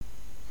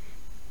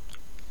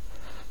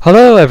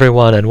Hello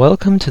everyone and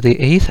welcome to the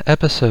 8th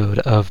episode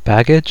of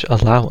Baggage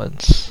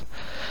Allowance.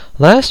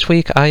 Last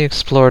week I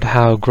explored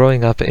how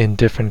growing up in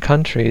different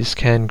countries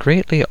can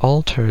greatly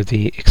alter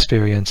the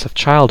experience of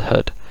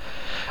childhood.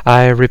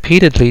 I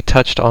repeatedly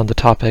touched on the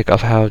topic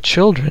of how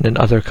children in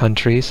other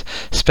countries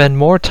spend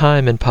more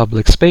time in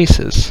public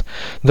spaces,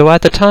 though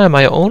at the time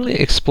I only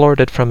explored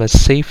it from a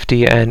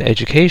safety and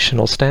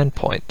educational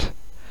standpoint.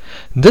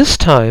 This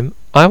time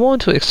I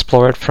want to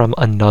explore it from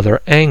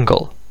another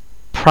angle: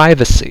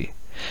 privacy.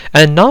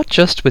 And not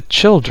just with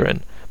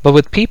children, but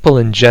with people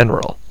in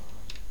general.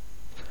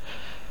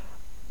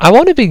 I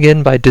want to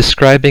begin by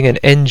describing an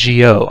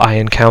NGO I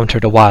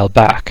encountered a while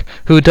back,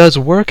 who does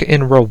work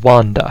in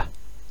Rwanda.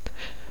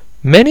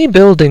 Many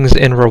buildings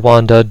in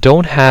Rwanda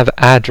don't have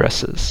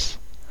addresses.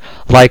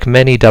 Like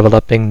many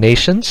developing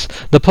nations,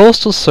 the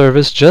Postal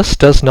Service just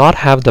does not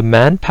have the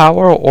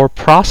manpower or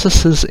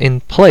processes in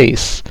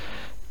place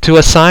to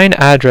assign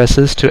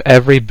addresses to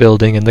every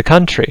building in the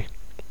country.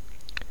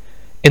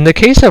 In the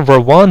case of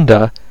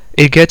Rwanda,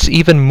 it gets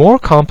even more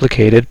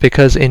complicated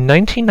because in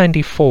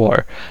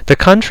 1994, the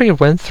country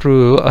went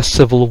through a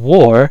civil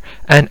war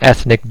and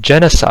ethnic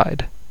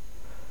genocide.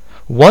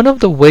 One of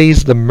the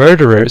ways the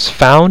murderers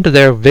found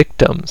their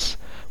victims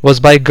was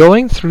by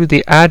going through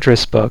the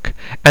address book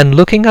and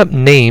looking up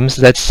names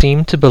that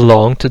seemed to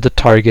belong to the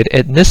target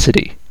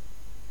ethnicity.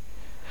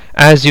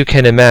 As you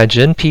can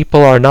imagine,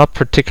 people are not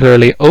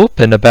particularly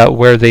open about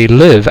where they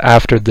live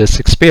after this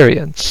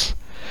experience,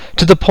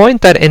 to the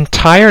point that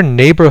entire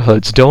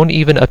neighborhoods don't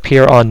even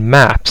appear on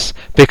maps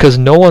because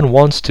no one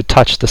wants to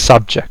touch the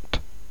subject.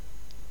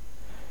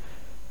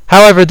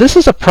 However, this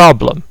is a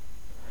problem.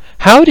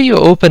 How do you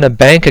open a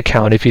bank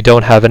account if you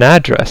don't have an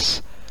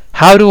address?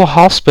 How do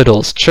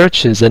hospitals,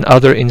 churches, and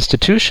other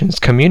institutions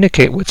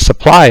communicate with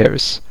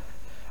suppliers?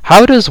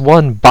 How does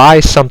one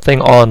buy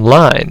something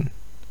online?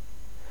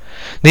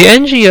 The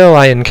NGO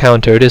I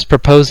encountered is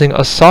proposing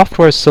a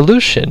software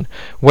solution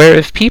where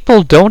if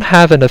people don't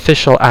have an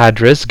official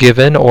address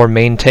given or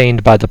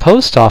maintained by the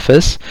post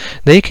office,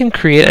 they can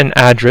create an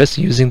address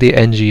using the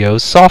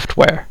NGO's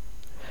software.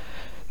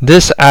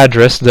 This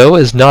address, though,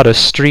 is not a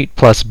street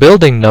plus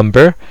building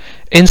number.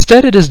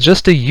 Instead, it is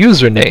just a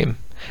username,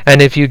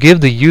 and if you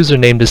give the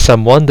username to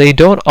someone, they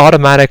don't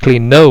automatically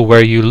know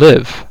where you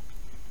live.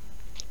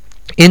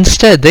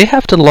 Instead, they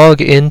have to log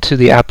into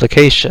the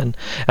application,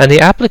 and the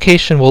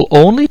application will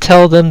only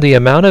tell them the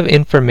amount of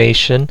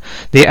information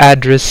the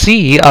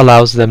addressee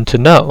allows them to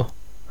know.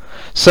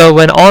 So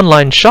when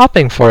online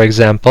shopping, for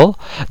example,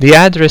 the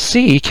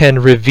addressee can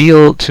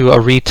reveal to a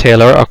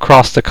retailer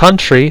across the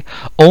country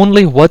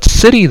only what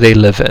city they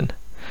live in.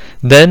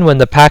 Then when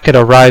the packet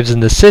arrives in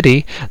the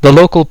city, the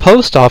local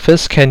post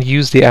office can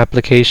use the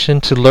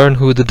application to learn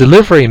who the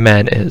delivery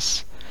man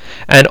is.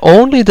 And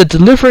only the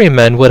delivery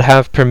man would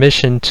have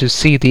permission to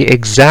see the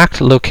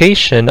exact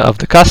location of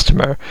the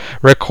customer,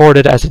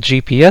 recorded as a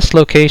GPS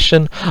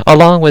location,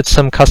 along with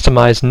some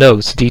customized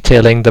notes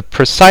detailing the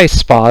precise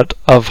spot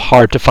of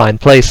hard-to-find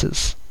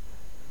places.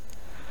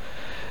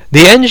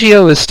 The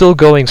NGO is still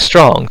going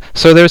strong,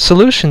 so their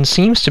solution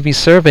seems to be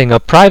serving a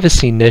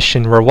privacy niche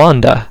in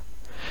Rwanda.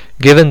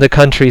 Given the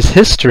country's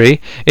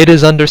history, it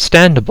is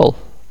understandable.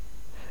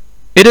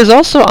 It is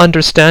also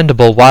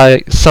understandable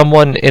why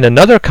someone in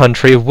another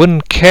country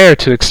wouldn't care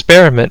to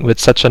experiment with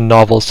such a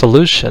novel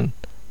solution.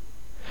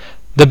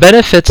 The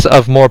benefits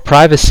of more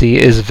privacy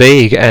is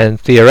vague and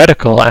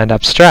theoretical and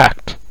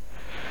abstract.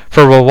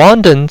 For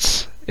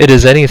Rwandans, it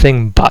is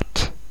anything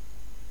but.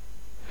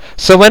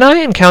 So when I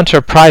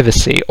encounter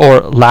privacy, or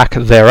lack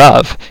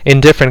thereof, in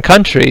different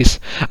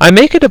countries, I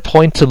make it a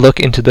point to look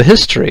into the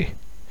history.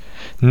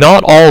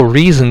 Not all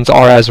reasons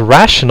are as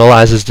rational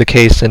as is the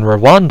case in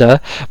Rwanda,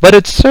 but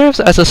it serves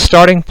as a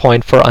starting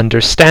point for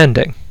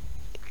understanding.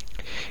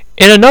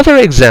 In another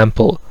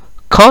example,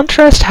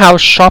 contrast how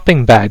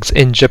shopping bags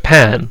in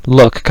Japan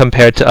look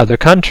compared to other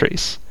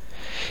countries.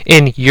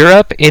 In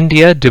Europe,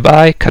 India,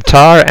 Dubai,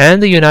 Qatar, and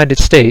the United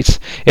States,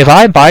 if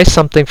I buy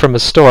something from a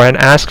store and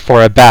ask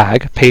for a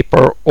bag,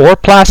 paper, or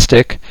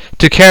plastic,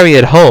 to carry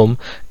it home,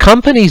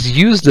 companies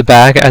use the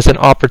bag as an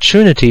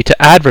opportunity to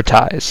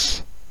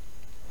advertise.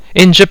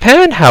 In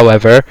Japan,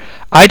 however,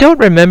 I don't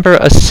remember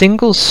a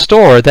single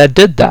store that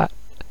did that.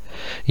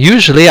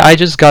 Usually I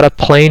just got a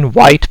plain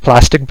white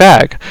plastic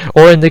bag,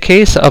 or in the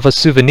case of a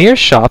souvenir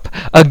shop,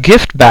 a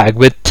gift bag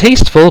with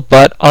tasteful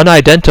but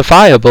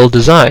unidentifiable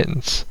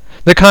designs,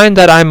 the kind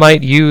that I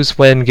might use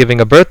when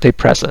giving a birthday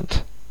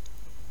present.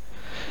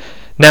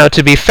 Now,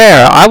 to be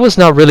fair, I was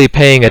not really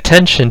paying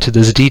attention to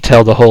this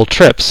detail the whole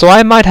trip, so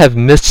I might have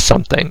missed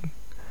something.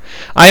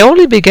 I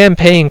only began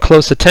paying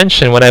close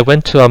attention when I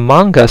went to a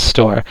manga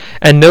store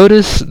and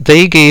noticed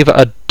they gave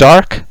a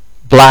dark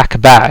black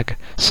bag,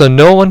 so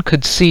no one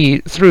could see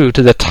through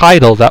to the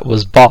title that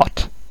was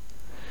bought.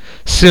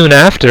 Soon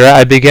after,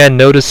 I began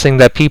noticing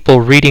that people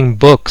reading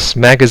books,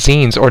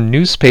 magazines, or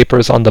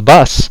newspapers on the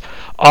bus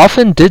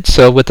often did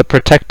so with a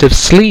protective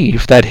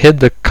sleeve that hid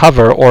the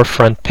cover or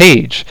front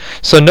page,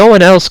 so no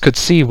one else could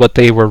see what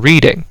they were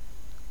reading.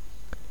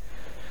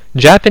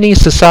 Japanese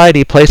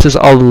society places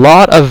a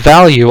lot of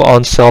value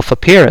on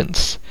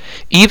self-appearance.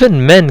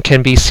 Even men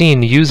can be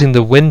seen using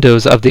the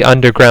windows of the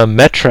underground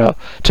metro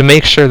to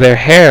make sure their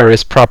hair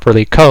is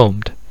properly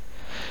combed.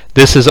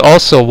 This is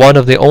also one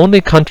of the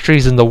only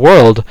countries in the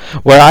world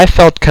where I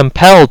felt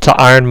compelled to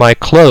iron my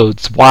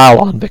clothes while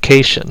on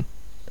vacation.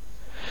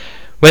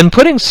 When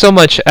putting so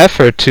much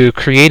effort to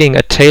creating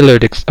a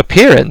tailored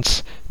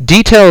appearance,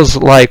 details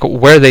like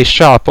where they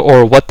shop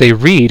or what they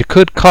read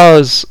could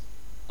cause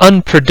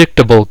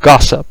unpredictable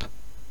gossip.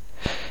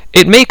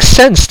 It makes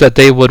sense that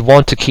they would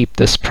want to keep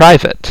this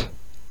private.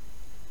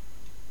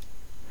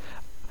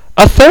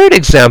 A third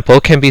example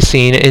can be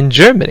seen in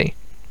Germany.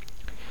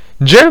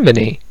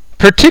 Germany,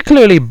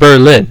 particularly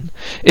Berlin,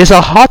 is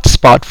a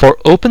hotspot for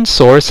open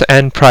source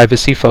and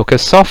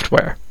privacy-focused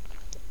software.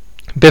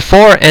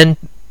 Before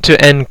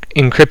end-to-end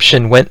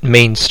encryption went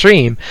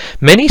mainstream,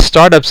 many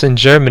startups in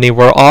Germany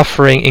were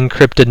offering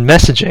encrypted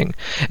messaging,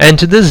 and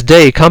to this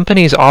day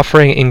companies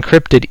offering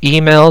encrypted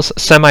emails,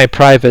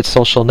 semi-private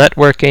social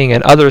networking,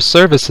 and other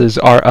services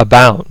are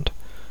abound.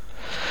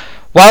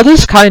 While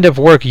this kind of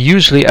work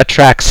usually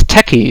attracts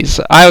techies,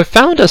 I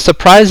found a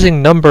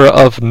surprising number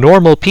of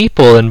normal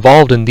people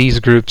involved in these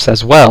groups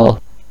as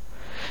well.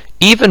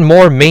 Even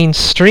more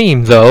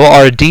mainstream, though,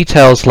 are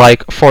details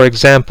like, for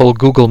example,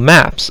 Google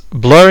Maps,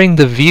 blurring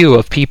the view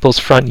of people's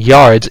front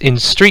yards in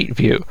Street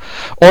View,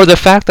 or the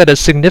fact that a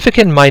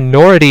significant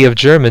minority of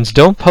Germans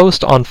don't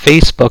post on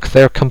Facebook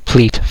their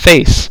complete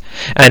face,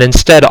 and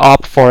instead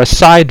opt for a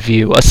side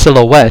view, a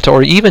silhouette,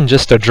 or even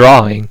just a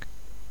drawing.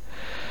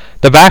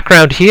 The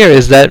background here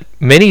is that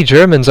many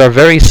Germans are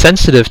very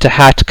sensitive to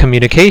hacked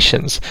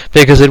communications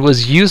because it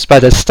was used by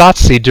the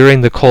Stasi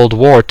during the Cold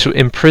War to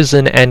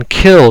imprison and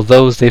kill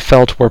those they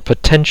felt were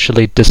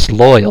potentially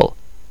disloyal.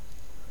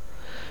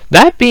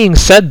 That being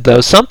said, though,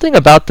 something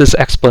about this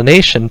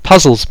explanation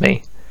puzzles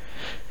me.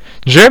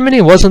 Germany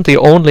wasn't the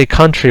only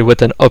country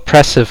with an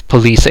oppressive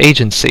police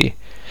agency.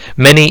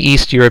 Many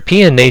East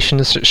European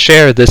nations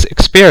share this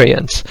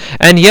experience,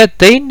 and yet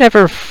they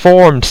never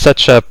formed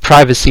such a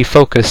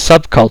privacy-focused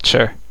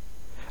subculture.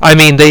 I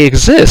mean, they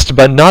exist,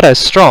 but not as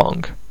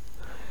strong.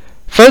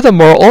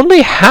 Furthermore,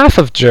 only half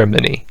of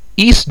Germany,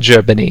 East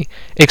Germany,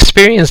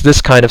 experienced this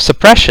kind of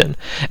suppression,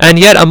 and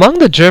yet among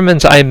the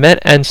Germans I met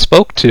and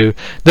spoke to,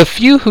 the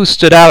few who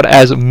stood out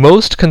as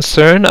most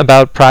concerned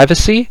about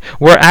privacy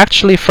were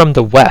actually from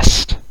the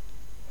West.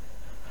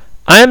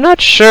 I am not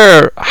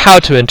sure how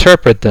to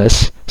interpret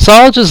this, so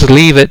I'll just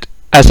leave it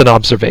as an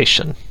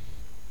observation.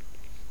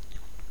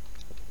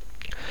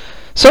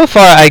 So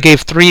far I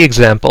gave 3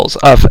 examples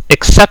of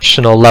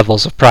exceptional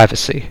levels of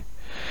privacy.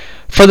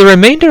 For the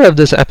remainder of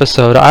this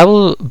episode, I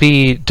will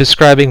be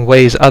describing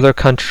ways other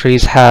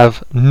countries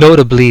have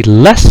notably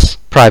less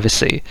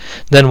privacy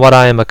than what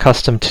I am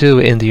accustomed to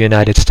in the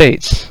United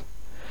States.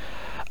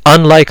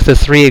 Unlike the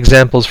 3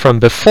 examples from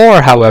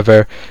before,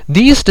 however,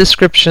 these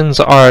descriptions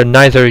are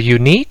neither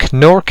unique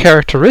nor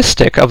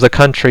characteristic of the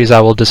countries I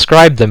will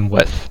describe them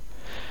with.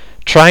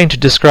 Trying to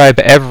describe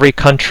every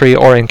country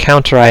or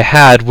encounter I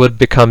had would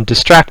become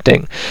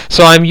distracting,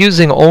 so I'm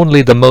using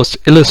only the most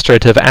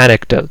illustrative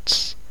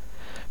anecdotes.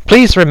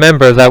 Please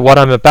remember that what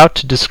I'm about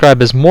to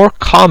describe is more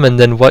common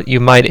than what you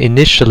might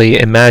initially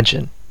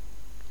imagine.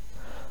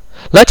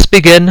 Let's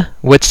begin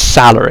with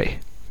salary.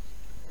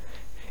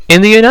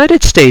 In the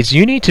United States,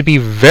 you need to be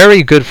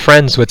very good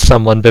friends with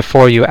someone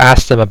before you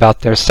ask them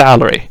about their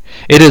salary.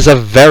 It is a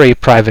very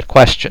private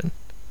question.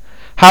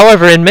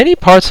 However, in many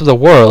parts of the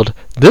world,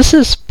 this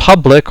is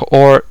public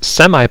or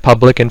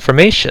semi-public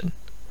information.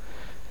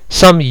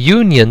 Some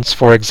unions,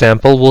 for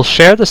example, will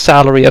share the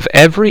salary of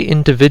every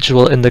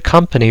individual in the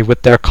company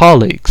with their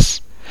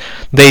colleagues.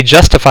 They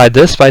justify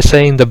this by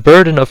saying the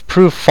burden of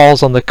proof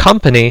falls on the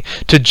company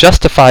to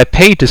justify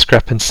pay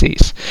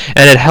discrepancies,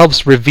 and it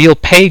helps reveal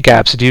pay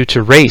gaps due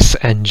to race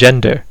and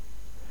gender.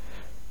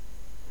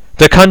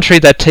 The country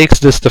that takes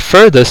this the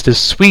furthest is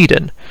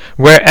Sweden,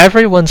 where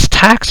everyone's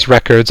tax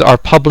records are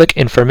public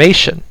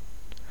information.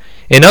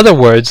 In other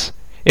words,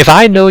 if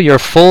I know your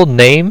full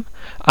name,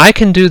 I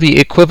can do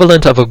the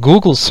equivalent of a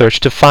Google search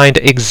to find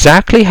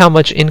exactly how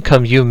much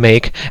income you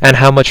make and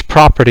how much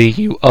property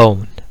you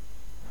own.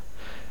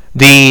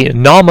 The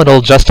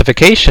nominal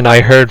justification I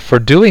heard for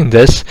doing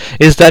this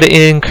is that it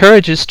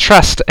encourages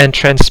trust and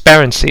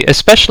transparency,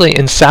 especially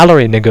in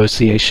salary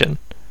negotiation.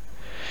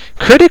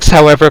 Critics,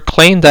 however,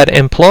 claim that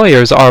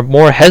employers are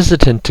more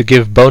hesitant to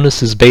give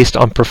bonuses based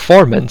on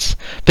performance,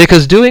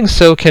 because doing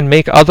so can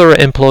make other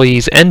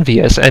employees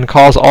envious and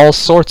cause all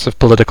sorts of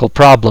political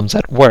problems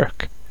at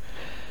work.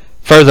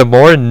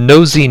 Furthermore,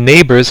 nosy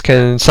neighbors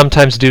can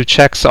sometimes do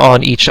checks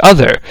on each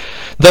other,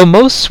 though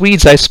most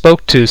Swedes I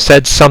spoke to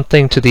said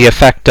something to the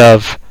effect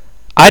of,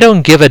 "I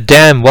don't give a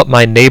damn what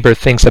my neighbor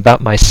thinks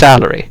about my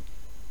salary."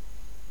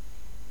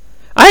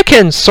 I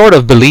can sort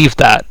of believe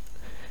that.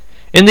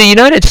 In the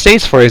United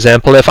States, for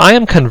example, if I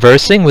am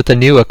conversing with a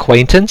new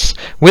acquaintance,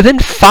 within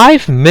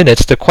 5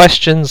 minutes the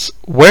questions,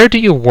 "Where do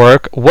you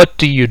work? What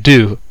do you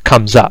do?"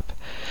 comes up.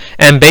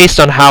 And based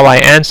on how I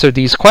answer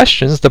these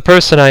questions, the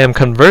person I am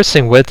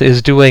conversing with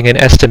is doing an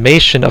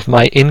estimation of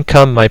my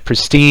income, my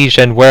prestige,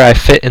 and where I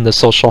fit in the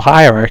social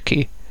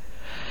hierarchy.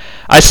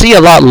 I see a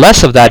lot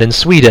less of that in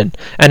Sweden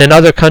and in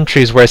other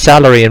countries where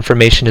salary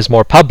information is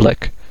more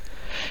public.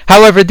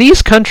 However,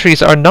 these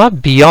countries are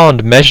not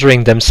beyond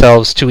measuring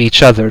themselves to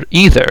each other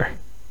either.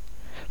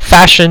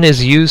 Fashion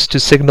is used to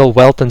signal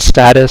wealth and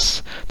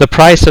status. The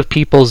price of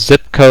people's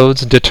zip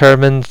codes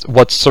determines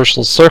what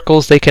social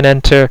circles they can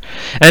enter,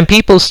 and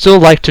people still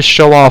like to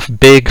show off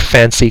big,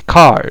 fancy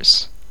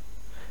cars.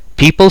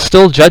 People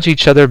still judge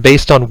each other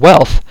based on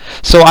wealth,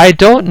 so I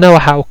don't know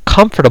how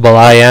comfortable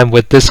I am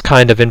with this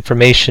kind of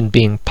information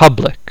being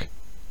public.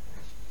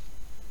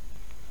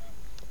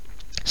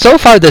 So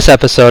far this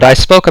episode, I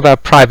spoke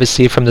about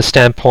privacy from the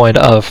standpoint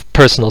of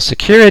personal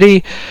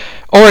security,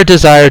 or a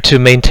desire to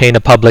maintain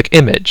a public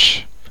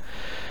image.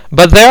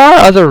 But there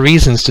are other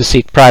reasons to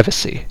seek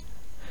privacy.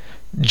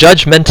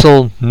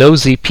 Judgmental,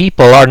 nosy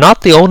people are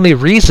not the only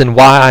reason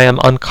why I am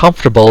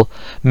uncomfortable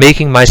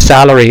making my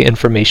salary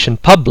information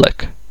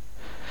public.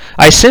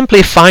 I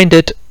simply find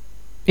it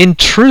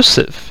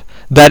intrusive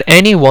that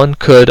anyone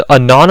could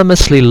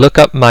anonymously look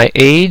up my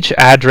age,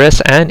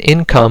 address, and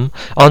income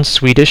on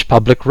Swedish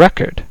public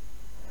record.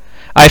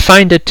 I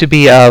find it to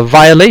be a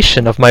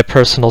violation of my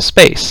personal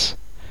space.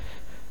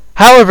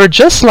 However,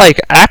 just like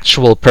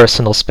actual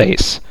personal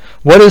space,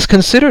 what is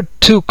considered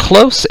too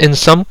close in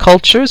some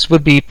cultures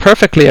would be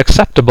perfectly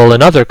acceptable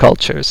in other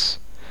cultures.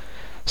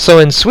 So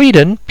in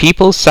Sweden,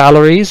 people's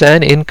salaries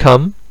and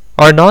income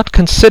are not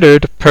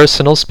considered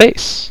personal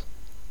space.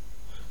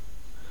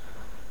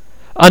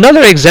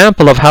 Another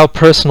example of how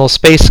personal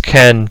space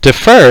can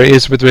differ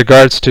is with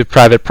regards to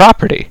private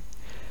property.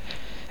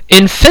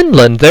 In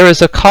Finland, there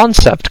is a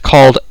concept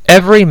called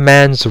every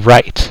man's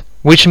right,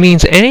 which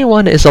means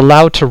anyone is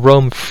allowed to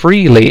roam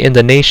freely in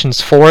the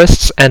nation's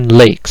forests and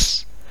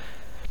lakes.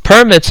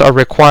 Permits are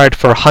required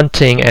for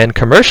hunting and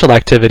commercial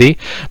activity,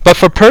 but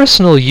for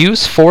personal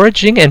use,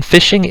 foraging and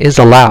fishing is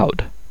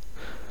allowed.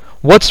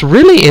 What's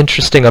really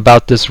interesting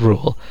about this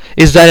rule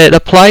is that it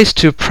applies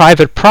to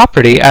private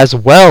property as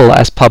well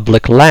as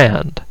public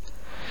land.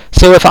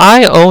 So if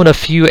I own a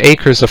few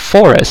acres of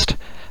forest,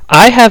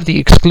 I have the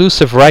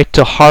exclusive right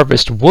to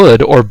harvest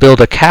wood or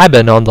build a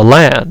cabin on the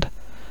land.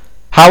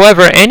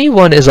 However,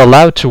 anyone is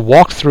allowed to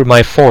walk through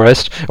my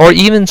forest or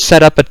even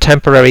set up a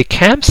temporary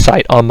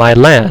campsite on my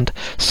land,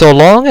 so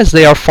long as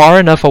they are far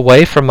enough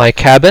away from my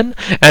cabin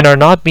and are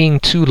not being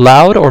too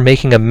loud or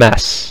making a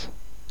mess.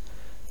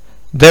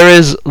 There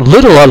is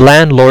little a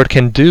landlord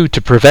can do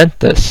to prevent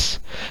this.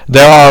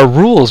 There are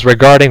rules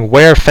regarding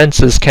where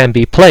fences can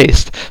be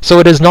placed, so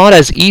it is not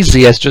as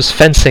easy as just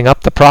fencing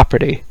up the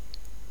property.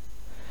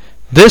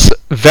 This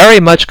very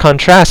much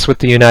contrasts with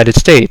the United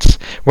States,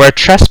 where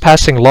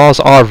trespassing laws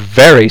are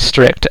very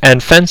strict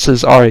and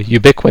fences are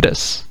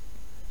ubiquitous.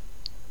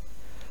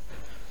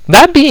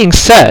 That being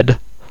said,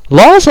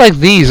 laws like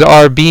these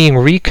are being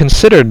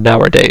reconsidered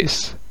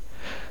nowadays.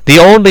 The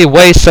only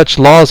way such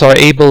laws are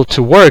able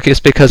to work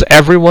is because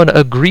everyone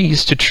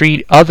agrees to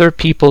treat other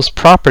people's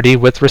property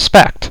with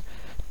respect.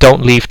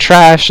 Don't leave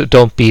trash,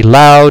 don't be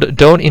loud,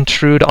 don't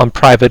intrude on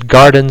private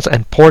gardens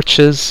and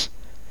porches.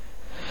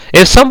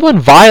 If someone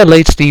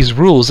violates these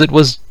rules, it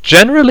was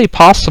generally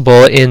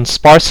possible in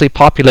sparsely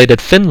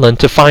populated Finland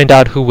to find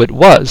out who it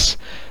was.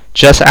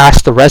 Just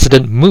ask the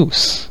resident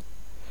moose.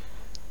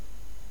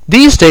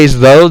 These days,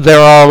 though, there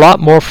are a lot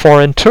more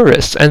foreign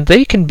tourists, and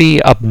they can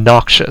be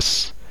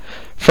obnoxious.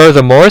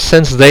 Furthermore,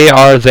 since they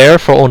are there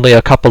for only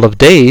a couple of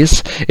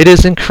days, it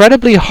is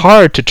incredibly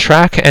hard to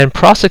track and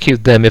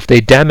prosecute them if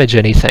they damage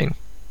anything.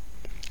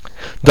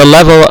 The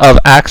level of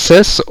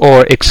access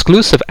or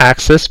exclusive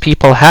access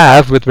people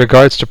have with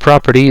regards to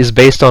property is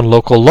based on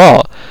local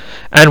law,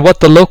 and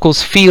what the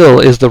locals feel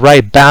is the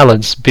right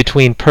balance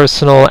between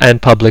personal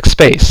and public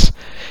space.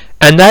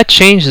 And that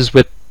changes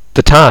with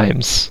the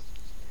times.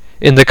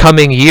 In the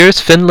coming years,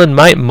 Finland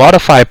might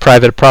modify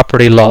private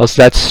property laws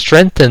that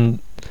strengthen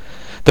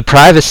the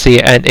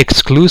privacy and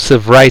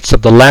exclusive rights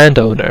of the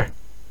landowner.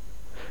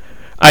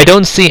 I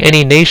don't see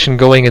any nation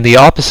going in the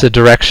opposite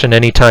direction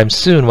anytime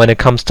soon when it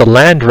comes to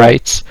land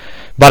rights,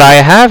 but I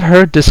have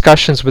heard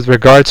discussions with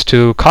regards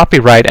to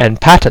copyright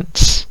and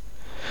patents.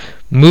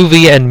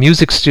 Movie and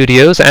music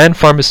studios and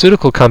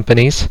pharmaceutical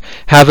companies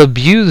have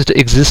abused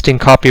existing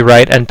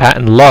copyright and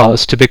patent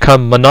laws to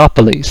become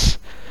monopolies.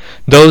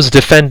 Those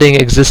defending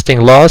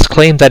existing laws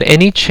claim that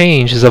any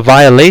change is a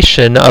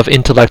violation of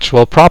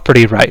intellectual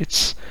property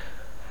rights.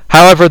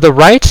 However, the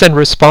rights and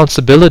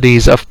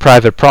responsibilities of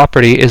private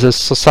property is a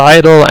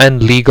societal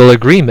and legal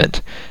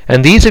agreement,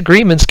 and these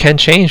agreements can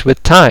change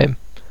with time.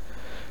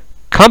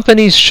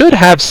 Companies should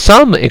have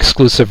some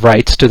exclusive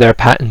rights to their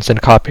patents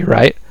and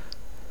copyright,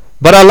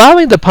 but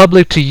allowing the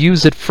public to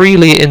use it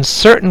freely in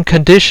certain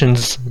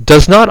conditions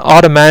does not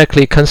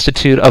automatically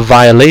constitute a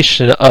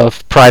violation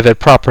of private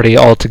property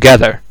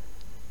altogether.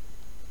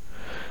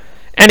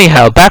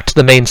 Anyhow, back to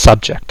the main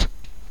subject.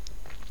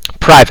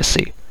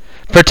 Privacy,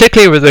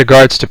 particularly with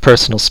regards to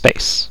personal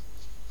space.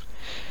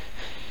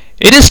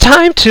 It is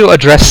time to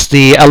address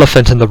the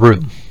elephant in the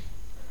room: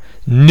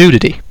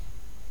 nudity.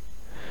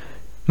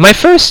 My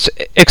first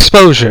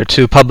exposure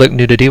to public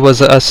nudity was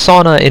a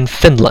sauna in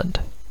Finland.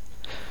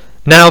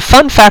 Now,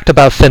 fun fact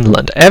about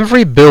Finland: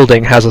 every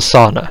building has a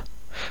sauna,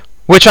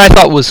 which I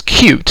thought was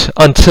cute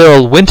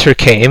until winter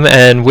came,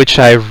 and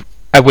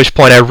at which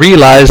point I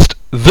realized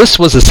this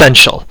was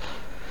essential.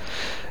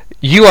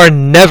 You are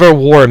never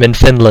warm in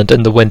Finland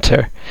in the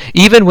winter.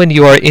 Even when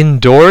you are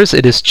indoors,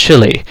 it is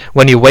chilly.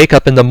 When you wake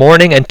up in the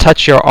morning and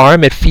touch your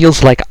arm, it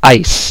feels like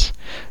ice.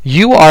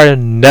 You are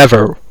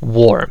never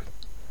warm.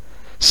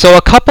 So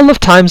a couple of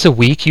times a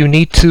week you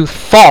need to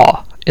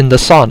thaw in the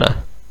sauna.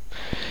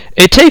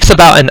 It takes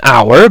about an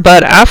hour,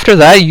 but after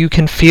that you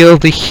can feel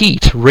the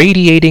heat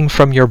radiating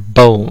from your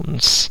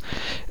bones.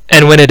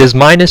 And when it is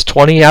minus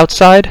 20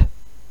 outside,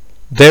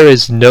 there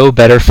is no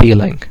better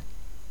feeling.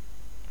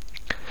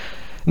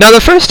 Now,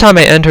 the first time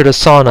I entered a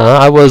sauna,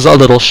 I was a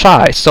little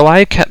shy, so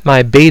I kept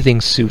my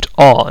bathing suit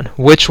on,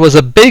 which was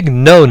a big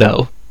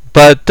no-no,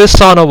 but this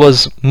sauna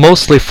was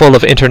mostly full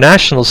of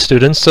international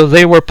students, so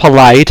they were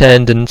polite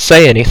and didn't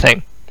say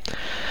anything.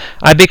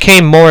 I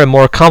became more and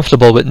more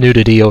comfortable with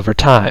nudity over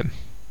time.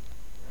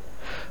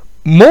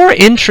 More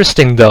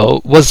interesting,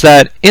 though, was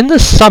that in the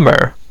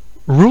summer,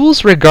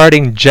 rules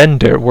regarding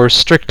gender were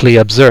strictly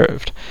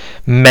observed.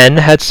 Men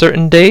had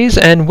certain days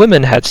and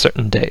women had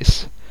certain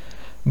days.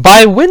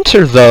 By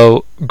winter,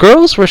 though,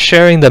 girls were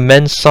sharing the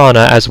men's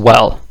sauna as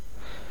well.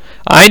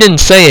 I didn't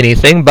say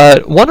anything,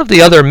 but one of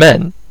the other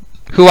men,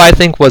 who I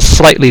think was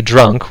slightly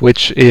drunk,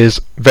 which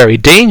is very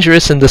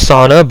dangerous in the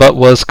sauna but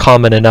was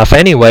common enough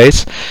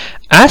anyways,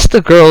 asked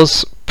the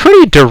girls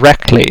pretty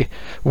directly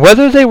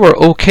whether they were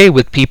okay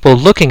with people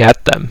looking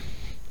at them.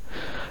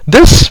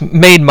 This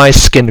made my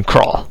skin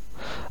crawl.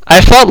 I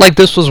felt like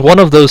this was one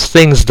of those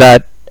things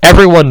that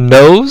everyone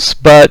knows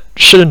but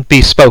shouldn't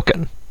be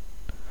spoken.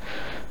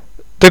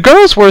 The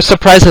girls were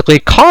surprisingly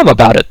calm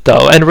about it,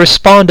 though, and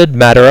responded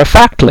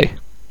matter-of-factly.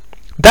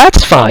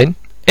 That's fine.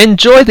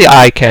 Enjoy the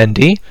eye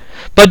candy,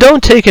 but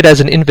don't take it as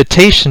an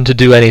invitation to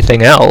do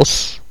anything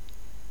else.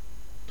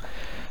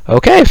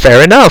 Okay,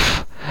 fair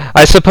enough.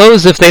 I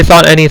suppose if they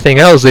thought anything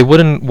else, they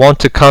wouldn't want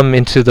to come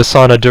into the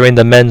sauna during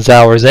the men's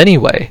hours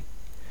anyway.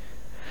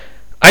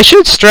 I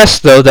should stress,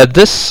 though, that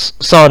this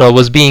sauna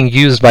was being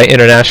used by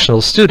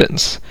international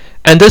students,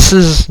 and this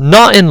is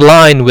not in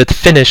line with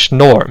Finnish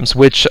norms,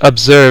 which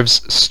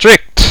observes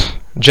strict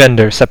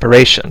gender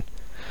separation.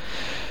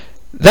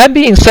 That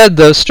being said,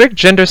 though, strict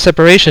gender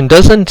separation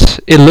doesn't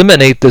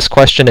eliminate this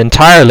question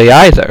entirely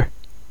either.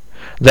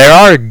 There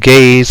are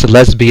gays,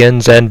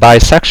 lesbians, and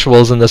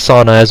bisexuals in the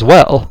sauna as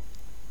well.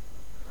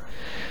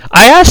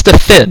 I asked a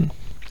Finn,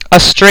 a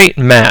straight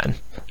man,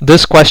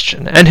 this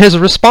question, and his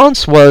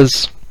response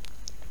was,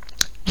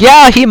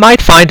 yeah, he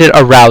might find it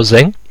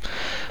arousing,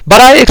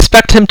 but I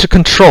expect him to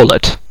control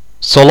it.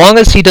 So long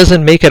as he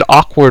doesn't make it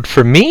awkward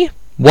for me,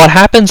 what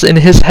happens in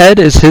his head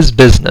is his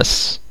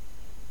business.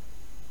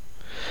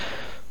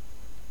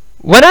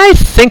 When I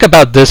think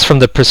about this from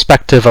the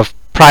perspective of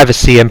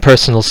privacy and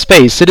personal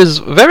space, it is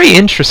very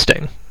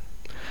interesting.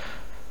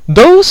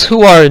 Those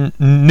who are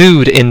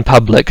nude in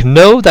public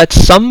know that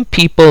some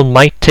people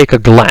might take a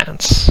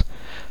glance,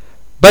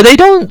 but they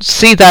don't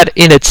see that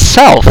in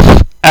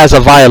itself as a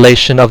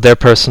violation of their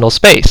personal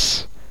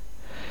space.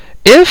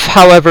 If,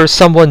 however,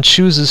 someone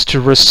chooses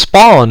to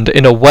respond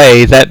in a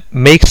way that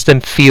makes them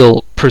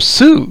feel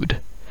pursued,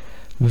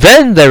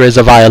 then there is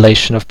a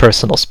violation of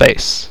personal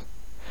space.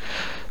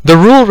 The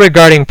rule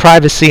regarding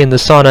privacy in the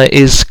sauna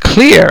is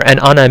clear and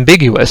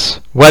unambiguous,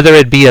 whether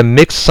it be a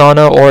mixed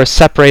sauna or a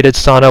separated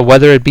sauna,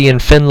 whether it be in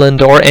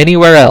Finland or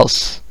anywhere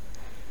else.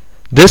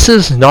 This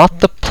is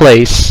not the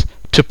place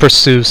to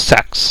pursue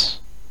sex.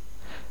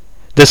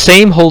 The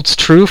same holds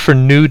true for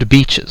nude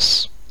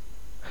beaches.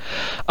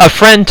 A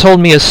friend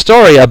told me a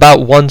story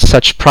about one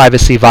such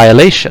privacy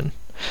violation.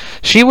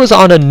 She was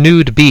on a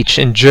nude beach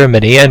in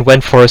Germany and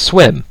went for a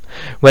swim.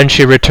 When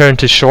she returned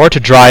to shore to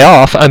dry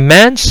off, a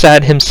man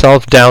sat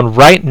himself down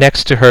right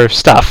next to her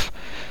stuff,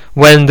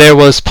 when there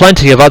was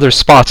plenty of other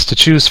spots to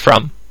choose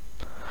from.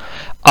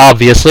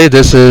 Obviously,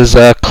 this is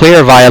a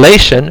clear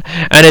violation,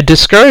 and it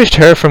discouraged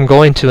her from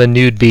going to a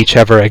nude beach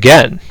ever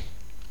again.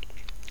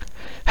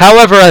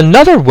 However,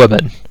 another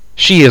woman,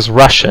 she is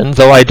Russian,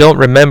 though I don't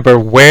remember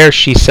where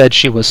she said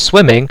she was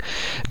swimming,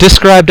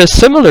 described a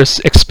similar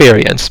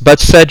experience, but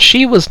said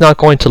she was not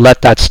going to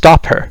let that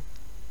stop her.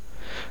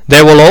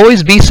 There will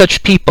always be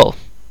such people.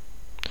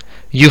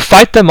 You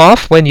fight them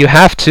off when you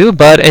have to,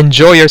 but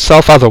enjoy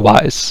yourself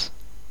otherwise.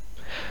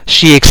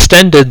 She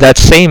extended that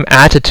same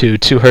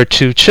attitude to her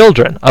 2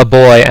 children, a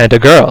boy and a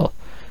girl.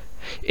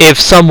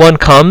 If someone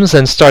comes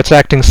and starts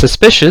acting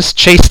suspicious,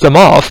 chase them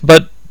off,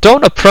 but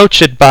don't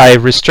approach it by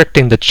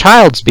restricting the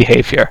child's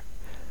behavior.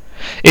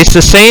 It's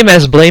the same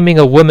as blaming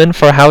a woman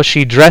for how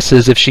she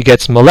dresses if she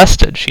gets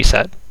molested, she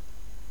said.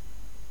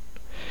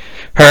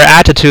 Her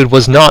attitude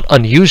was not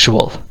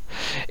unusual.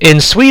 In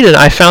Sweden,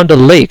 I found a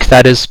lake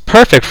that is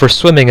perfect for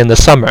swimming in the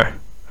summer.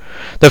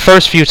 The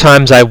first few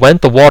times I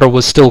went, the water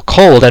was still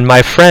cold, and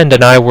my friend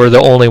and I were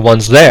the only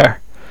ones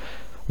there.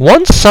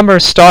 Once summer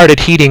started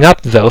heating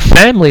up, though,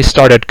 families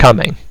started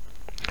coming.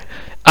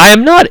 I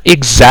am not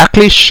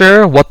exactly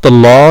sure what the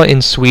law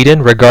in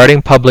Sweden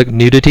regarding public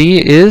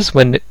nudity is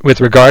with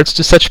regards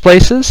to such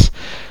places,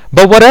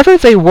 but whatever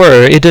they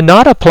were, it did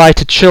not apply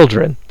to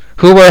children,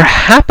 who were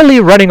happily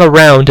running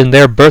around in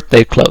their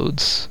birthday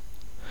clothes.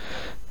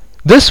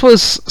 This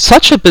was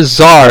such a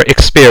bizarre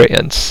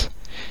experience.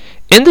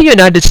 In the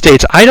United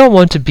States, I don't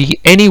want to be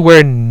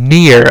anywhere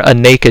near a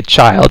naked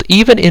child,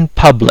 even in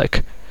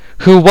public,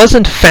 who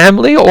wasn't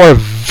family or a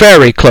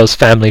very close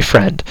family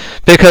friend,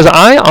 because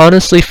I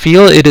honestly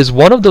feel it is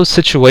one of those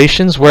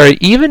situations where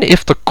even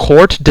if the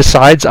court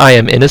decides I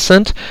am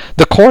innocent,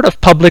 the court of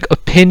public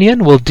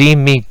opinion will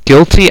deem me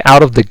guilty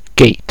out of the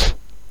gate.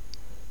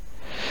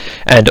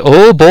 And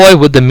oh boy,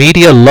 would the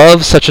media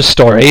love such a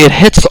story. It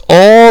hits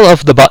all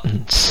of the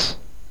buttons.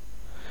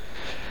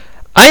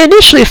 I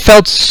initially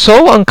felt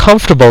so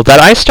uncomfortable that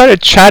I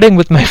started chatting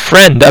with my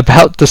friend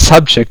about the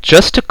subject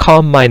just to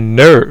calm my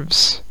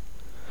nerves.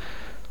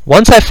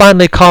 Once I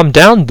finally calmed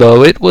down,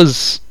 though, it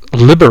was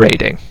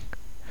liberating.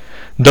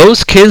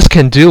 Those kids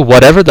can do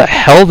whatever the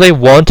hell they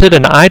wanted,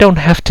 and I don't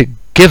have to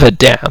give a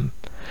damn.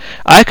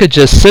 I could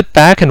just sit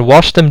back and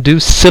watch them do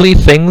silly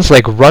things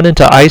like run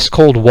into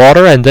ice-cold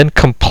water and then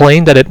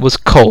complain that it was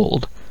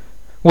cold.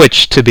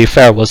 Which, to be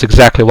fair, was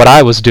exactly what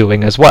I was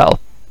doing as well.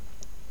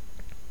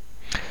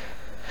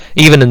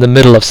 Even in the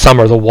middle of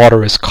summer, the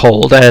water is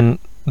cold, and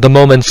the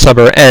moment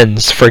summer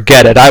ends,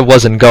 forget it, I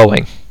wasn't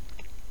going.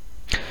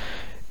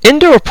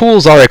 Indoor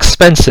pools are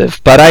expensive,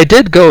 but I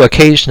did go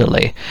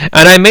occasionally,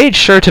 and I made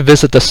sure to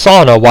visit the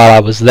sauna while I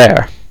was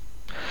there.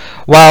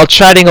 While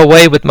chatting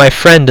away with my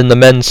friend in the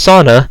men's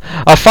sauna,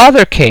 a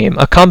father came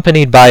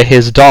accompanied by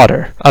his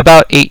daughter,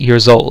 about 8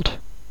 years old.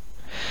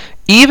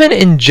 Even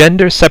in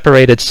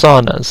gender-separated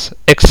saunas,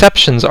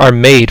 exceptions are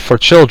made for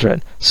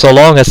children, so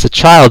long as the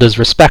child is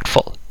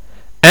respectful.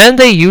 And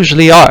they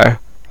usually are,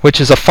 which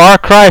is a far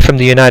cry from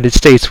the United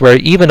States, where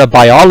even a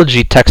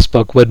biology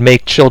textbook would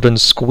make children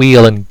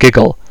squeal and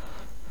giggle.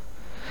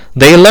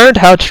 They learned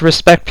how to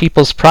respect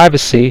people's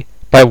privacy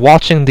by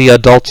watching the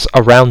adults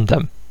around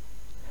them.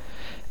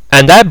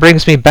 And that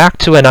brings me back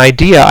to an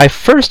idea I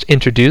first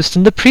introduced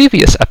in the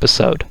previous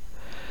episode.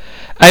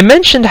 I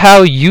mentioned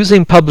how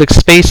using public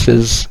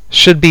spaces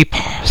should be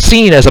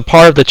seen as a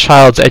part of the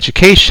child's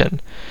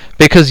education,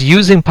 because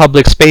using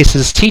public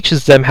spaces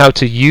teaches them how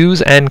to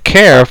use and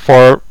care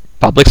for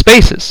public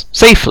spaces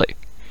safely.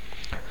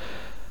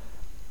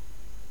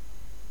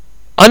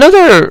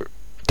 Another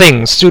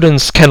thing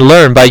students can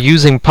learn by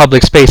using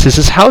public spaces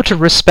is how to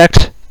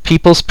respect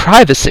people's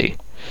privacy.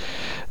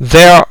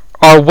 There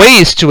are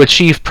ways to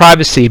achieve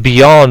privacy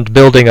beyond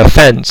building a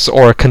fence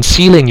or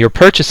concealing your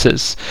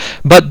purchases,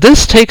 but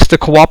this takes the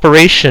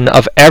cooperation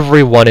of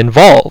everyone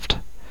involved.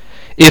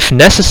 If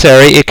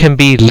necessary, it can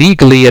be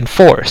legally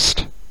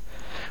enforced.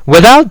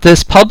 Without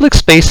this, public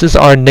spaces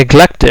are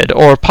neglected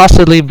or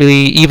possibly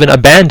even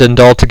abandoned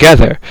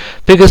altogether,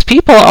 because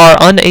people are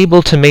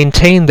unable to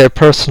maintain their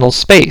personal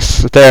space,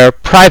 their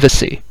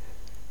privacy.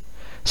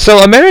 So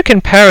American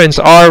parents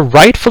are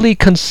rightfully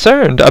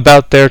concerned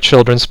about their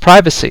children's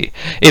privacy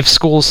if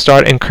schools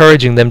start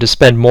encouraging them to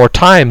spend more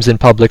time in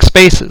public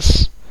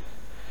spaces.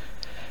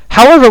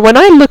 However, when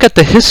I look at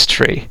the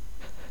history,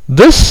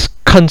 this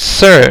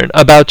concern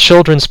about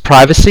children's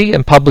privacy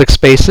in public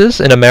spaces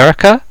in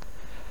America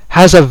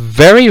has a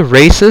very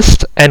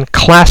racist and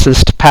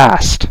classist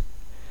past.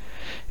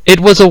 It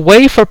was a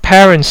way for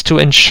parents to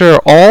ensure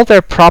all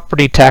their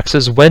property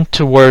taxes went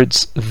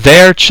towards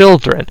their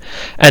children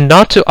and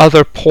not to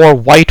other poor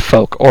white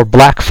folk or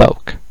black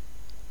folk.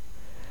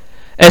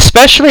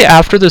 Especially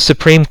after the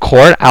Supreme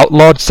Court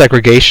outlawed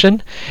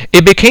segregation,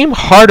 it became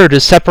harder to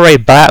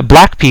separate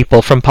black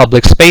people from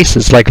public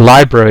spaces like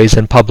libraries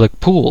and public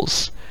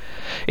pools.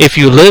 If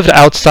you lived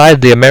outside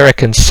the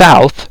American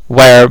South,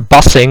 where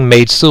busing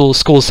made school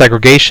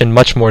segregation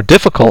much more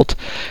difficult,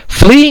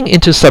 fleeing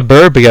into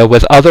suburbia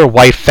with other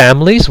white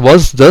families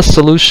was the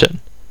solution.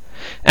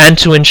 And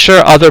to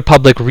ensure other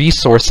public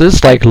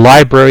resources like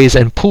libraries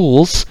and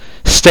pools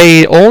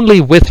stay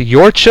only with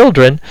your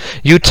children,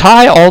 you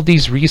tie all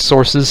these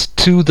resources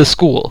to the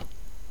school.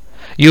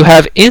 You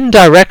have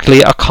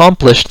indirectly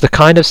accomplished the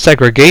kind of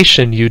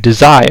segregation you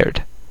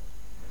desired.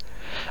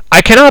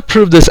 I cannot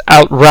prove this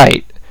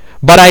outright,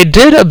 but I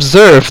did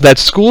observe that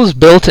schools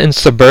built in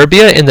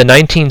suburbia in the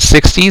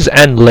 1960s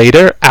and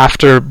later,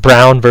 after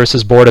Brown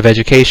versus Board of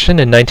Education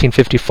in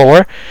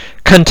 1954,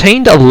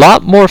 contained a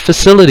lot more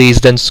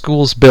facilities than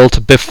schools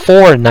built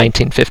before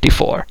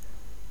 1954.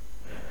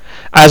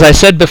 As I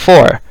said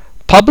before,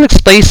 public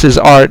spaces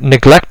are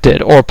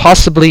neglected or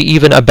possibly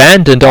even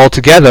abandoned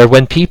altogether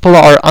when people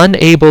are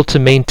unable to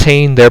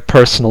maintain their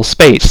personal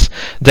space,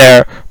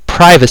 their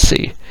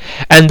privacy.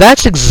 And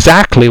that's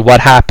exactly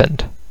what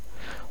happened.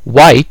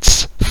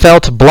 Whites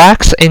felt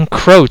blacks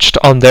encroached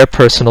on their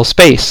personal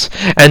space,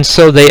 and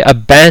so they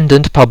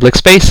abandoned public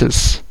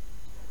spaces.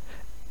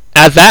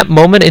 At that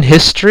moment in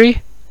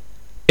history,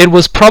 it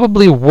was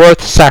probably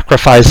worth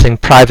sacrificing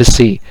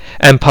privacy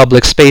and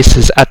public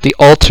spaces at the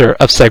altar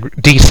of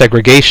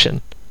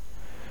desegregation.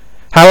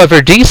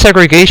 However,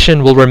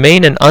 desegregation will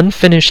remain an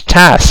unfinished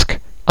task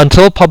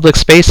until public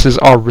spaces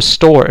are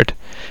restored,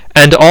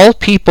 and all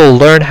people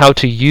learn how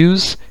to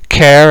use,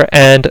 care,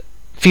 and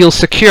feel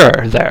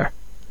secure there,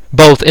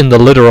 both in the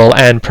literal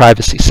and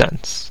privacy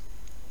sense.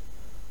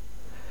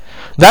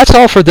 That's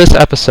all for this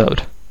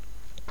episode.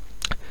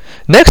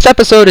 Next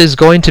episode is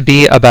going to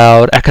be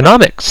about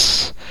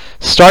economics,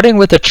 starting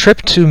with a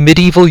trip to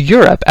medieval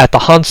Europe at the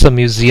Hansa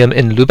Museum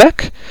in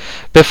Lübeck,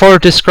 before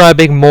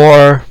describing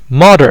more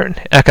modern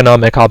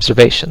economic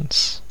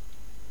observations.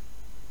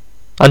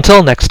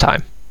 Until next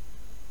time.